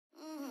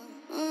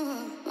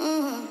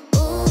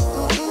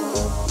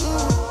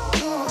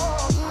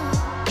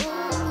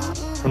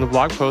From the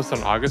blog post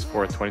on August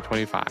 4th,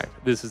 2025,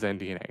 this is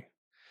NDNA.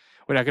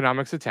 When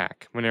economics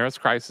attack, Monero's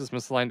crisis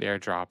misaligned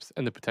airdrops,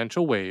 and the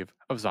potential wave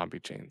of zombie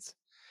chains.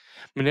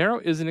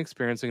 Monero isn't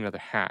experiencing another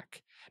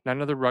hack, not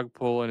another rug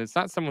pull, and it's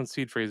not someone's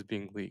seed phrase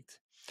being leaked.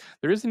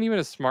 There isn't even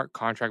a smart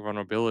contract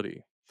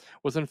vulnerability.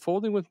 What's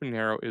unfolding with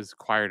Monero is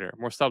quieter,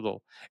 more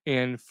subtle,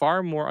 and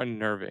far more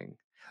unnerving.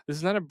 This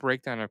is not a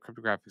breakdown of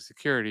cryptographic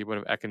security, but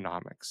of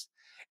economics.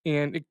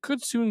 And it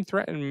could soon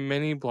threaten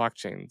many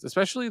blockchains,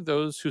 especially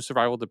those whose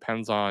survival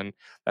depends on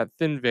that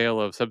thin veil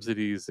of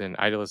subsidies and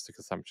idealistic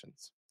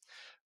assumptions.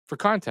 For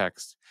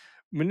context,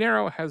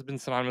 Monero has been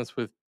synonymous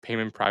with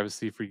payment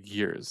privacy for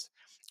years.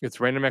 Its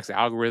RandomX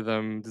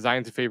algorithm,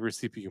 designed to favor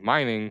CPU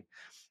mining,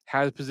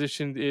 has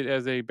positioned it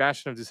as a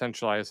bastion of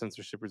decentralized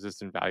censorship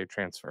resistant value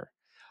transfer.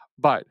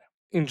 But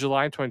in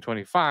July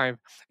 2025,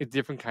 a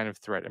different kind of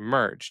threat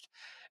emerged,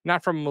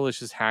 not from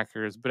malicious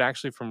hackers, but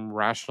actually from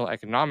rational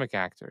economic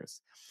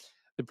actors.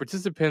 The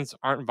participants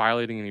aren't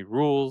violating any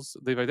rules.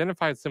 They've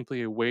identified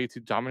simply a way to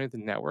dominate the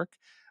network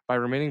by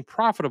remaining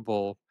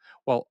profitable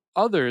while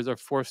others are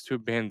forced to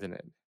abandon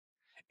it.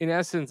 In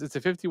essence, it's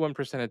a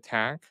 51%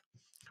 attack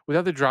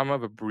without the drama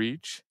of a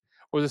breach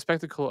or the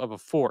spectacle of a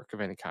fork of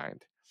any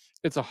kind.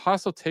 It's a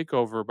hostile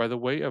takeover by the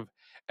way of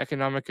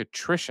economic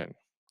attrition.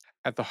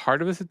 At the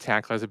heart of this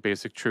attack lies a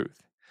basic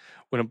truth.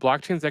 When a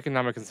blockchain's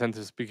economic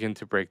incentives begin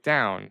to break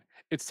down,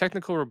 its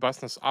technical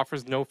robustness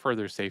offers no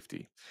further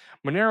safety.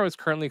 Monero is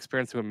currently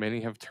experiencing what many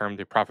have termed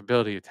a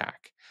profitability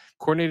attack.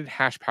 Coordinated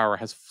hash power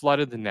has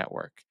flooded the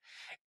network.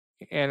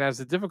 And as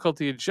the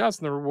difficulty adjusts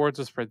and the rewards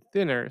are spread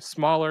thinner,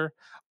 smaller,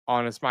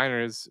 honest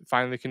miners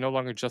find they can no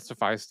longer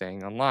justify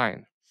staying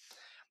online.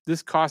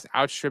 This cost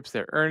outstrips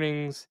their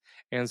earnings,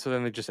 and so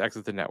then they just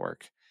exit the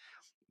network.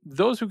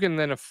 Those who can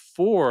then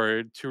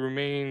afford to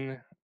remain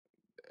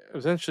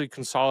essentially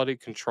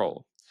consolidate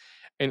control.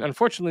 And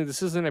unfortunately,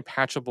 this isn't a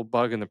patchable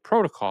bug in the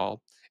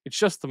protocol, it's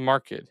just the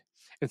market.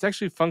 It's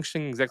actually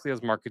functioning exactly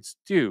as markets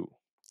do.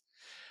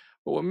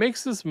 But what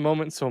makes this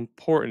moment so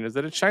important is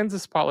that it shines a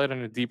spotlight on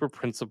a deeper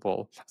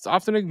principle that's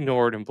often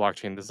ignored in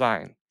blockchain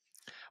design.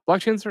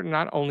 Blockchains are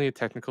not only a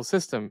technical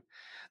system,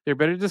 they're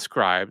better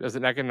described as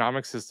an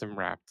economic system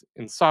wrapped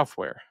in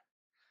software.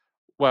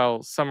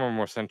 Well, some are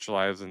more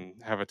centralized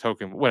and have a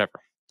token, but whatever.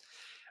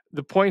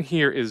 The point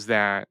here is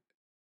that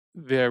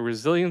the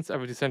resilience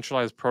of a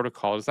decentralized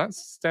protocol does not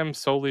stem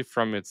solely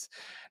from its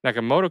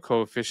Nakamoto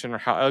coefficient or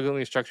how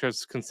elegantly structured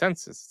its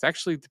consensus. It's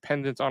actually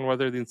dependent on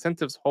whether the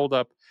incentives hold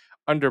up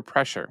under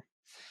pressure.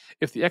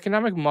 If the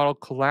economic model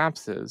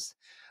collapses,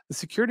 the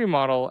security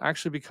model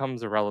actually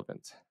becomes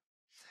irrelevant.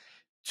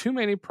 Too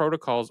many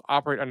protocols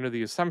operate under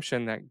the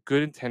assumption that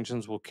good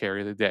intentions will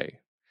carry the day.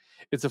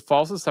 It's a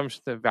false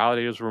assumption that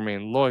validators will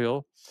remain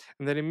loyal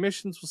and that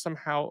emissions will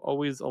somehow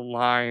always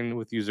align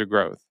with user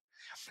growth,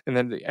 and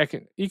then the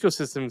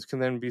ecosystems can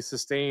then be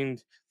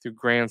sustained through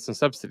grants and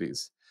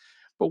subsidies.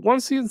 But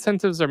once the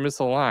incentives are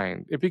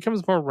misaligned, it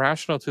becomes more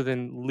rational to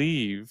then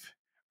leave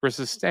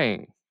versus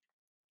staying.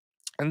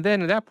 And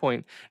then at that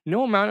point,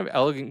 no amount of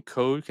elegant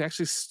code can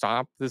actually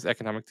stop this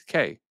economic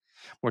decay.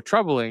 More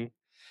troubling,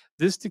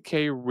 this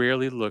decay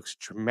rarely looks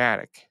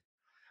dramatic.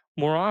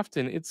 More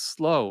often, it's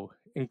slow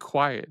and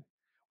quiet,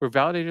 where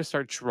validators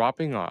start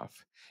dropping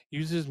off,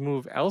 users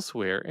move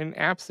elsewhere, and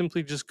apps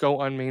simply just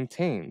go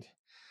unmaintained.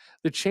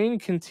 The chain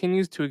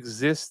continues to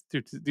exist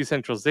through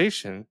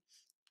decentralization,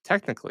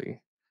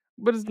 technically,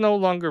 but it no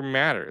longer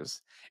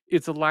matters.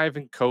 It's alive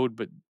in code,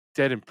 but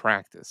dead in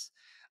practice.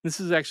 This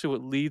is actually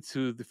what leads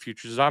to the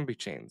future zombie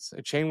chains,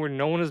 a chain where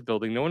no one is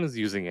building, no one is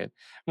using it.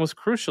 Most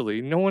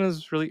crucially, no one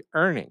is really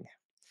earning.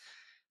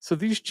 So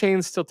these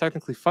chains, still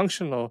technically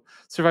functional,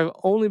 survive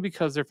only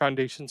because their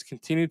foundations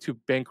continue to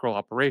bankroll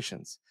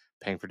operations,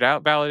 paying for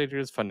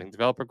validators, funding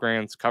developer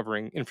grants,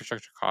 covering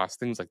infrastructure costs,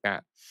 things like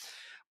that.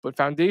 But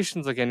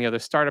foundations, like any other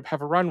startup,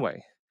 have a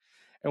runway.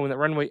 And when that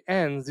runway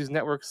ends, these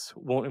networks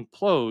won't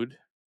implode,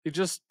 they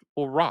just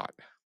will rot.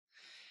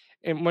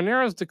 And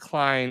Monero's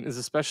decline is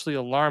especially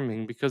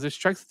alarming because it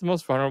strikes at the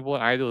most vulnerable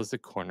and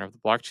idealistic corner of the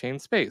blockchain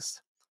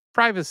space: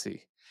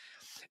 privacy.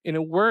 In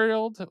a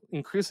world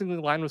increasingly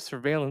lined with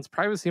surveillance,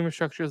 privacy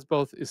infrastructure is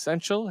both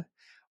essential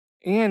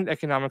and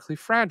economically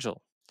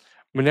fragile.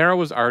 Monero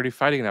was already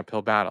fighting an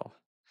uphill battle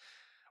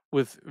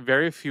with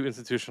very few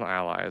institutional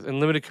allies and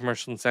limited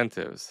commercial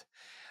incentives.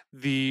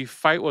 The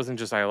fight wasn't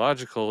just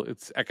ideological,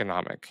 it's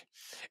economic.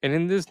 And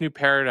in this new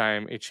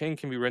paradigm, a chain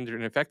can be rendered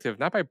ineffective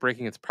not by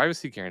breaking its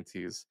privacy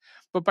guarantees,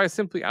 but by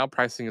simply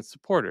outpricing its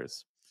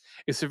supporters.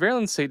 A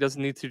surveillance state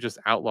doesn't need to just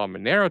outlaw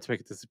Monero to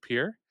make it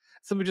disappear,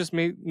 it simply just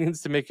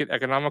needs to make it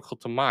economical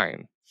to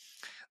mine.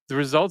 The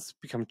results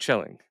become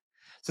chilling.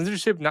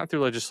 Censorship not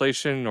through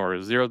legislation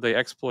or zero-day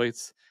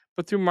exploits,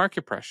 but through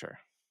market pressure.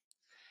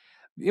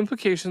 The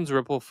implications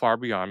ripple far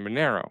beyond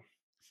Monero.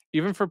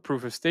 Even for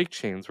proof of stake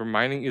chains where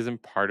mining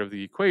isn't part of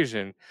the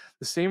equation,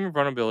 the same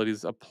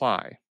vulnerabilities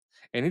apply.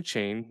 Any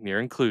chain, near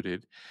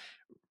included,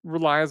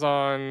 relies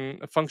on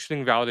a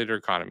functioning validator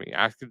economy,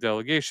 active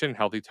delegation,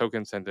 healthy token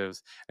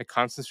incentives, and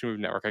constant stream of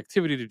network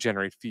activity to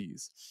generate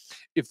fees.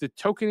 If the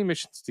token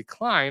emissions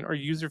decline or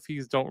user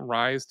fees don't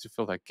rise to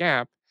fill that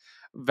gap,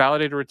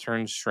 validator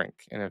returns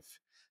shrink. And if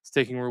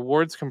staking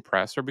rewards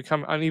compress or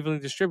become unevenly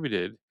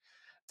distributed,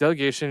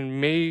 delegation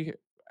may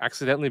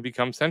accidentally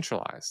become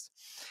centralized.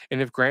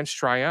 And if grants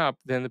dry up,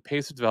 then the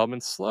pace of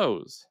development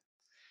slows.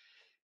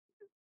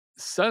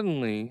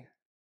 Suddenly,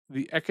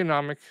 the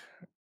economic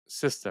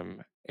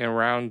system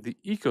around the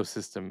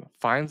ecosystem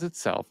finds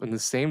itself in the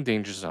same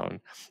danger zone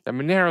that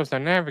Monero is now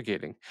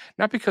navigating,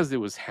 not because it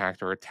was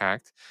hacked or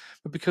attacked,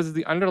 but because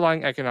the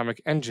underlying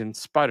economic engine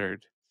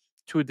sputtered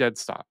to a dead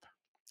stop.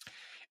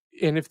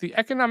 And if the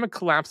economic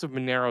collapse of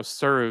Monero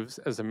serves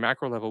as a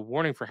macro level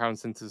warning for how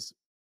incentives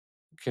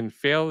can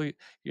fail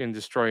and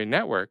destroy a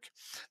network,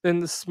 then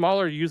the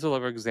smaller user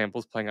level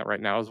examples playing out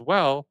right now as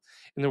well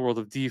in the world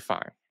of DeFi.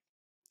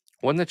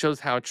 One that shows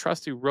how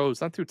trust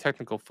erodes not through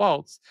technical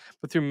faults,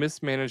 but through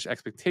mismanaged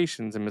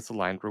expectations and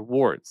misaligned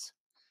rewards.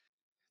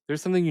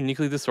 There's something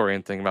uniquely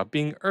disorienting about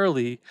being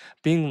early,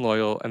 being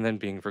loyal, and then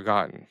being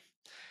forgotten.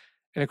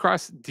 And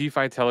across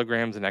DeFi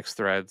telegrams and X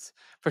threads,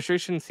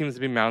 frustration seems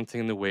to be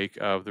mounting in the wake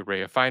of the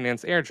Ray of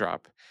Finance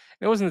airdrop.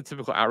 It wasn't the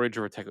typical outrage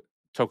over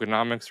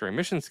tokenomics or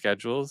emission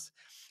schedules.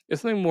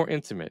 It's something more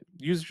intimate.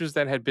 Users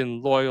that had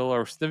been loyal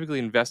or significantly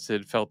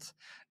invested felt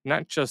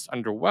not just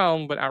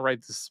underwhelmed, but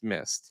outright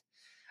dismissed.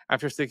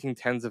 After staking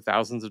tens of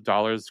thousands of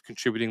dollars,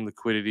 contributing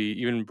liquidity,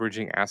 even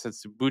bridging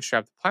assets to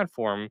bootstrap the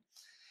platform,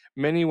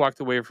 many walked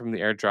away from the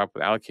airdrop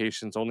with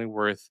allocations only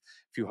worth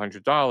a few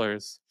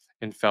 $100s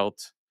and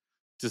felt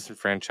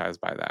disenfranchised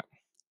by that.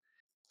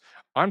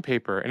 On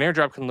paper, an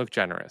airdrop can look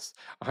generous.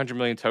 100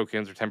 million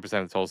tokens or 10% of the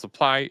total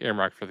supply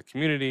earmarked for the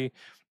community.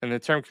 And the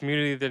term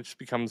community that just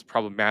becomes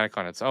problematic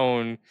on its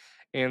own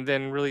and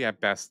then really at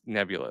best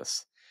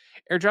nebulous.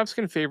 Airdrops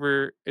can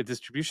favor a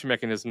distribution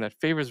mechanism that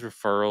favors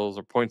referrals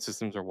or point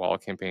systems or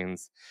wallet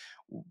campaigns.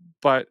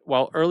 But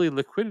while early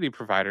liquidity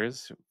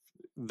providers,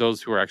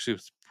 those who are actually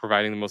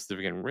providing the most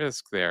significant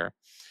risk there,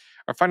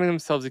 are finding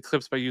themselves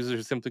eclipsed by users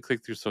who simply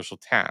click through social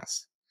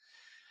tasks.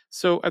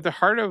 So, at the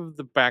heart of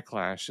the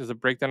backlash is a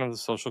breakdown of the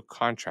social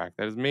contract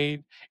that has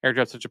made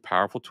airdrops such a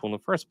powerful tool in the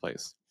first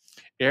place.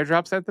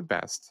 Airdrops, at the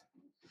best,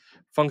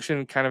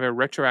 function kind of a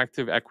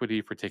retroactive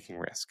equity for taking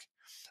risk.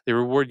 They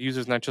reward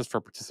users not just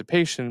for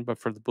participation, but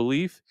for the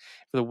belief,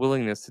 for the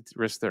willingness to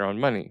risk their own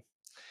money.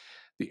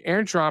 The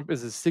airdrop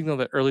is a signal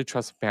that early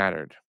trust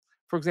mattered.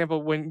 For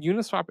example, when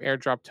Uniswap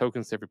airdropped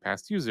tokens to every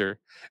past user, it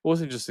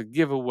wasn't just a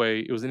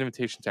giveaway, it was an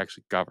invitation to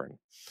actually govern.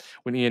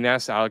 When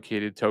ENS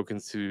allocated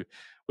tokens to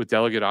with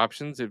delegate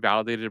options, it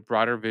validated a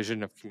broader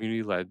vision of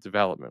community-led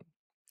development.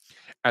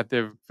 At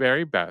their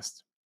very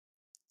best,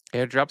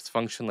 airdrops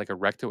function like a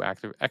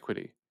rectoactive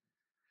equity.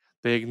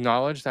 They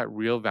acknowledge that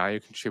real value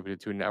contributed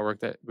to a network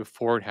that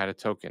before it had a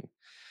token.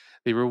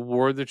 They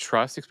reward the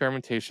trust,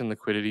 experimentation,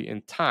 liquidity,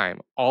 and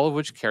time, all of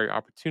which carry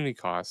opportunity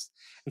costs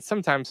and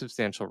sometimes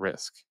substantial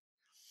risk.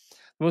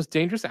 The most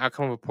dangerous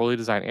outcome of a poorly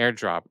designed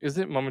airdrop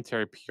isn't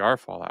momentary PR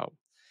fallout.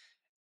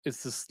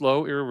 It's the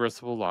slow,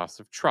 irreversible loss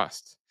of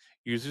trust.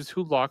 Users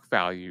who lock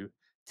value,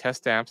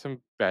 test apps in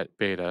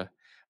beta,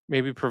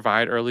 maybe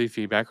provide early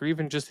feedback, or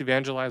even just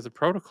evangelize the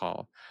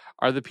protocol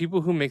are the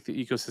people who make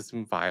the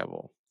ecosystem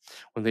viable.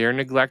 When they are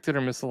neglected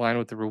or misaligned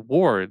with the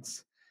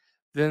rewards,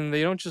 then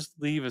they don't just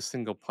leave a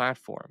single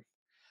platform.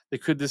 They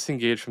could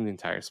disengage from the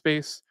entire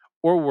space,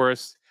 or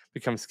worse,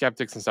 become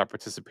skeptics and stop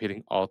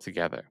participating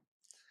altogether.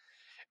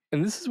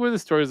 And this is where the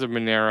stories of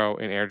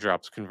Monero and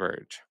airdrops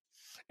converge.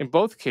 In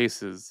both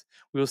cases,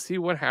 we will see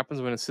what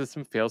happens when a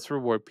system fails to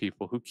reward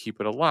people who keep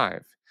it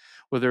alive,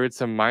 whether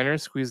it's a miner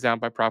squeezed out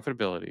by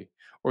profitability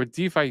or a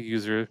DeFi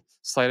user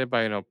slighted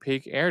by an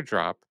opaque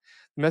airdrop.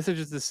 The message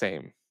is the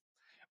same.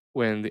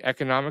 When the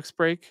economics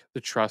break,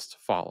 the trust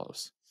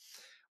follows.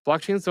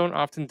 Blockchains don't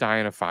often die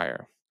in a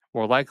fire.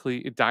 More likely,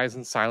 it dies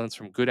in silence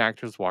from good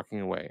actors walking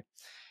away,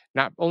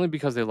 not only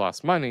because they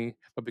lost money,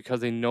 but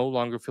because they no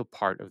longer feel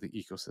part of the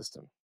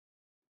ecosystem.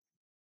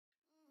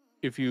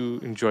 If you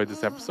enjoyed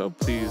this episode,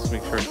 please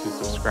make sure to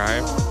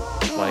subscribe,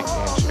 like,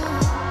 and share.